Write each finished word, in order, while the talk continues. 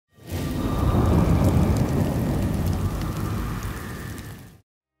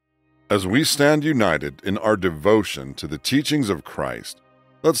As we stand united in our devotion to the teachings of Christ,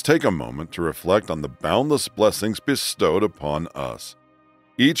 let's take a moment to reflect on the boundless blessings bestowed upon us.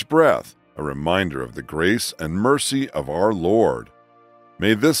 Each breath, a reminder of the grace and mercy of our Lord.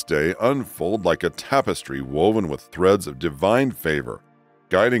 May this day unfold like a tapestry woven with threads of divine favor,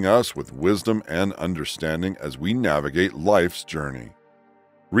 guiding us with wisdom and understanding as we navigate life's journey.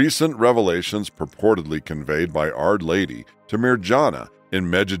 Recent revelations purportedly conveyed by Our Lady to Mirjana in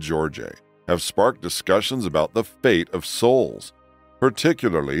Medjugorje have sparked discussions about the fate of souls,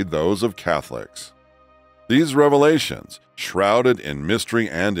 particularly those of Catholics. These revelations, shrouded in mystery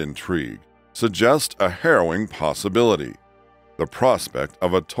and intrigue, suggest a harrowing possibility: the prospect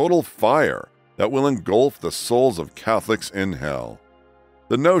of a total fire that will engulf the souls of Catholics in hell.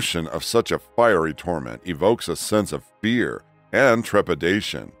 The notion of such a fiery torment evokes a sense of fear and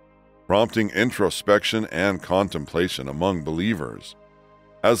trepidation, prompting introspection and contemplation among believers.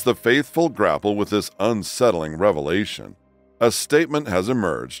 As the faithful grapple with this unsettling revelation, a statement has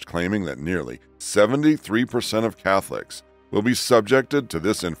emerged claiming that nearly 73% of Catholics will be subjected to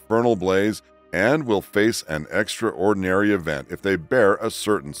this infernal blaze and will face an extraordinary event if they bear a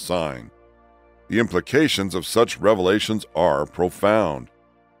certain sign. The implications of such revelations are profound,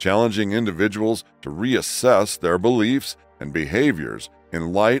 challenging individuals to reassess their beliefs and behaviors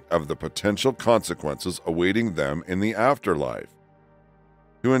in light of the potential consequences awaiting them in the afterlife.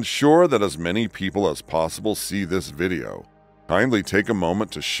 To ensure that as many people as possible see this video, kindly take a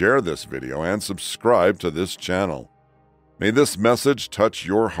moment to share this video and subscribe to this channel. May this message touch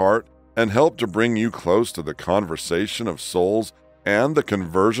your heart and help to bring you close to the conversation of souls and the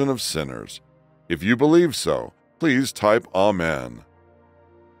conversion of sinners. If you believe so, please type Amen.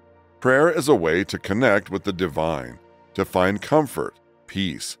 Prayer is a way to connect with the divine, to find comfort,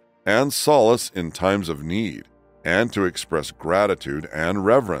 peace, and solace in times of need, and to express gratitude and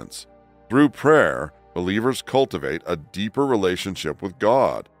reverence. Through prayer, believers cultivate a deeper relationship with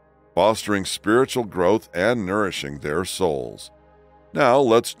God, fostering spiritual growth and nourishing their souls. Now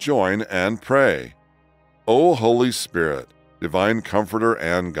let's join and pray. O Holy Spirit, divine comforter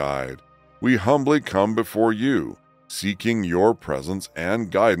and guide, we humbly come before you, seeking your presence and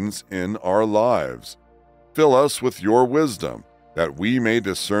guidance in our lives. Fill us with your wisdom, that we may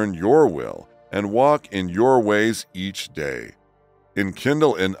discern your will and walk in your ways each day.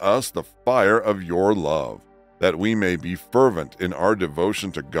 Enkindle in us the fire of your love, that we may be fervent in our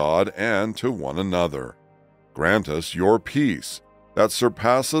devotion to God and to one another. Grant us your peace that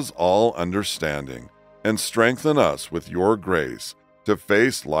surpasses all understanding, and strengthen us with your grace to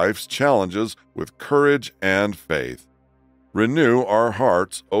face life's challenges with courage and faith. Renew our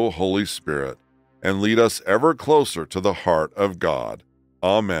hearts, O Holy Spirit, and lead us ever closer to the heart of God.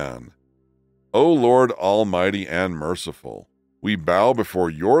 Amen. O Lord Almighty and merciful, we bow before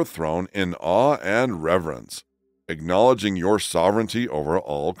your throne in awe and reverence, acknowledging your sovereignty over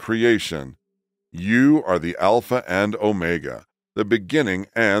all creation. You are the Alpha and Omega, the beginning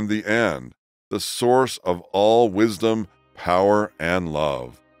and the end, the source of all wisdom, power, and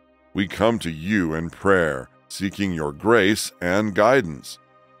love. We come to you in prayer, seeking your grace and guidance,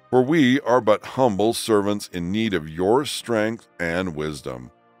 for we are but humble servants in need of your strength and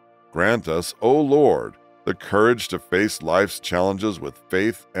wisdom. Grant us, O Lord, the courage to face life's challenges with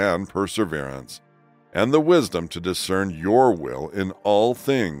faith and perseverance, and the wisdom to discern your will in all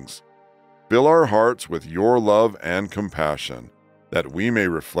things. Fill our hearts with your love and compassion, that we may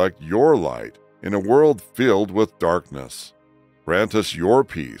reflect your light in a world filled with darkness. Grant us your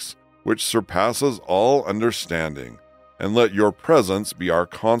peace, which surpasses all understanding, and let your presence be our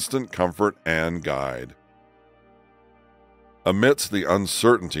constant comfort and guide. Amidst the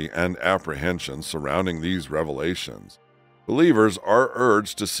uncertainty and apprehension surrounding these revelations, believers are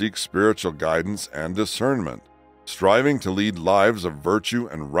urged to seek spiritual guidance and discernment, striving to lead lives of virtue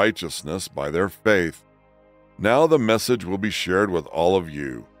and righteousness by their faith. Now the message will be shared with all of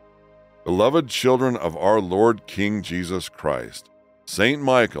you. Beloved children of our Lord King Jesus Christ, Saint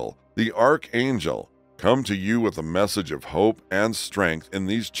Michael, the Archangel, come to you with a message of hope and strength in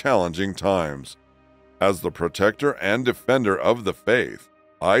these challenging times. As the protector and defender of the faith,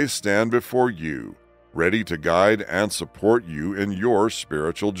 I stand before you, ready to guide and support you in your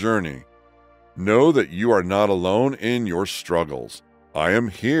spiritual journey. Know that you are not alone in your struggles. I am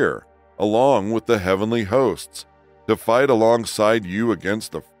here, along with the heavenly hosts, to fight alongside you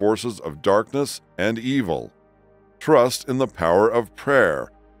against the forces of darkness and evil. Trust in the power of prayer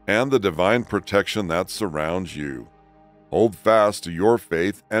and the divine protection that surrounds you. Hold fast to your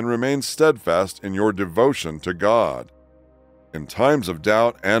faith and remain steadfast in your devotion to God. In times of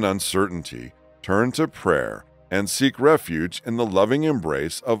doubt and uncertainty, turn to prayer and seek refuge in the loving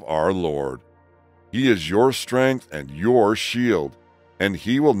embrace of our Lord. He is your strength and your shield, and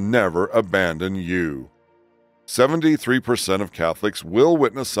He will never abandon you. 73% of Catholics will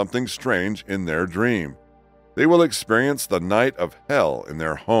witness something strange in their dream. They will experience the night of hell in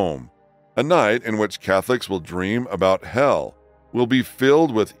their home. A night in which Catholics will dream about hell will be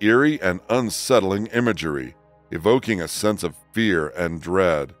filled with eerie and unsettling imagery, evoking a sense of fear and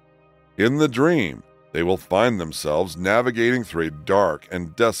dread. In the dream, they will find themselves navigating through a dark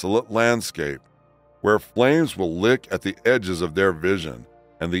and desolate landscape, where flames will lick at the edges of their vision,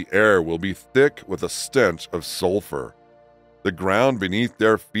 and the air will be thick with a stench of sulfur. The ground beneath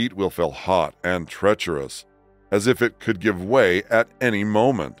their feet will feel hot and treacherous, as if it could give way at any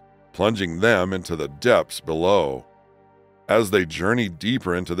moment, plunging them into the depths below. As they journey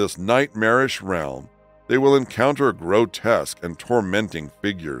deeper into this nightmarish realm, they will encounter grotesque and tormenting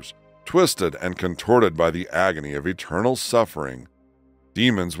figures, twisted and contorted by the agony of eternal suffering.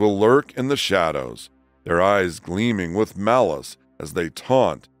 Demons will lurk in the shadows, their eyes gleaming with malice as they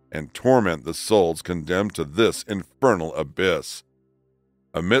taunt and torment the souls condemned to this infernal abyss.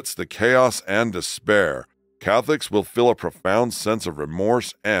 Amidst the chaos and despair, Catholics will feel a profound sense of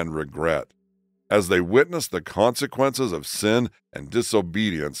remorse and regret, as they witness the consequences of sin and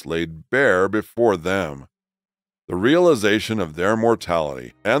disobedience laid bare before them. The realization of their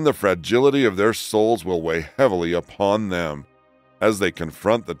mortality and the fragility of their souls will weigh heavily upon them, as they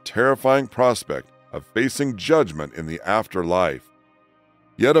confront the terrifying prospect of facing judgment in the afterlife.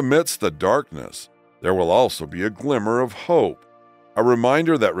 Yet amidst the darkness, there will also be a glimmer of hope, a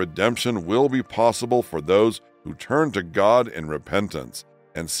reminder that redemption will be possible for those who turn to God in repentance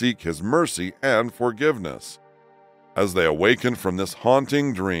and seek His mercy and forgiveness. As they awaken from this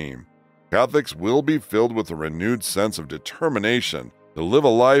haunting dream, Catholics will be filled with a renewed sense of determination to live a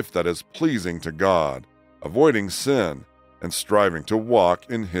life that is pleasing to God, avoiding sin, and striving to walk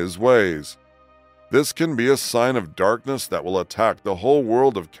in His ways. This can be a sign of darkness that will attack the whole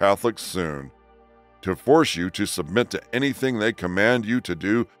world of Catholics soon, to force you to submit to anything they command you to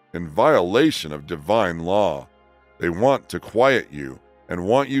do in violation of divine law. They want to quiet you and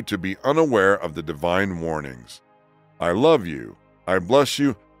want you to be unaware of the divine warnings. I love you, I bless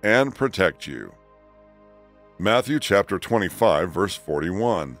you, and protect you. Matthew chapter 25, verse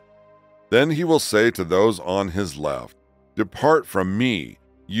 41. Then He will say to those on His left, "Depart from me,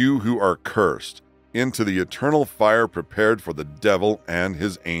 you who are cursed, into the eternal fire prepared for the devil and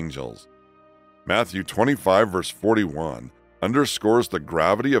his angels." Matthew 25, verse 41 underscores the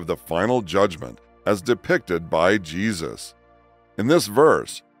gravity of the final judgment as depicted by Jesus. In this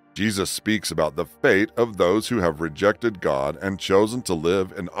verse, Jesus speaks about the fate of those who have rejected God and chosen to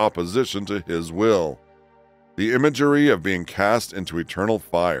live in opposition to His will. The imagery of being cast into eternal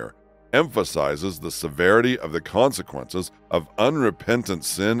fire emphasizes the severity of the consequences of unrepentant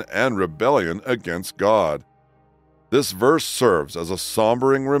sin and rebellion against God. This verse serves as a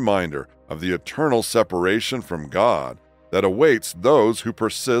sombering reminder of the eternal separation from God that awaits those who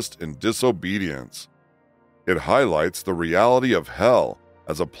persist in disobedience. It highlights the reality of hell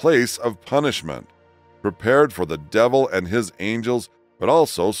as a place of punishment, prepared for the devil and his angels, but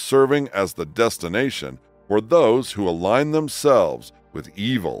also serving as the destination for those who align themselves with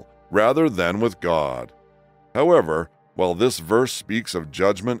evil rather than with God. However, while this verse speaks of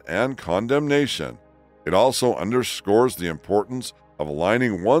judgment and condemnation, it also underscores the importance of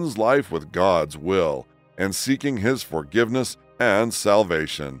aligning one's life with God's will and seeking His forgiveness and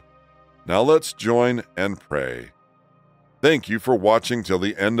salvation. Now let's join and pray. Thank you for watching till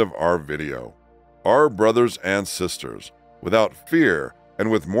the end of our video. Our brothers and sisters, without fear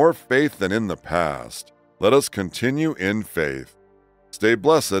and with more faith than in the past, let us continue in faith. Stay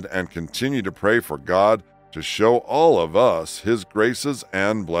blessed and continue to pray for God to show all of us His graces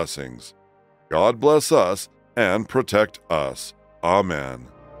and blessings. God bless us and protect us. Amen.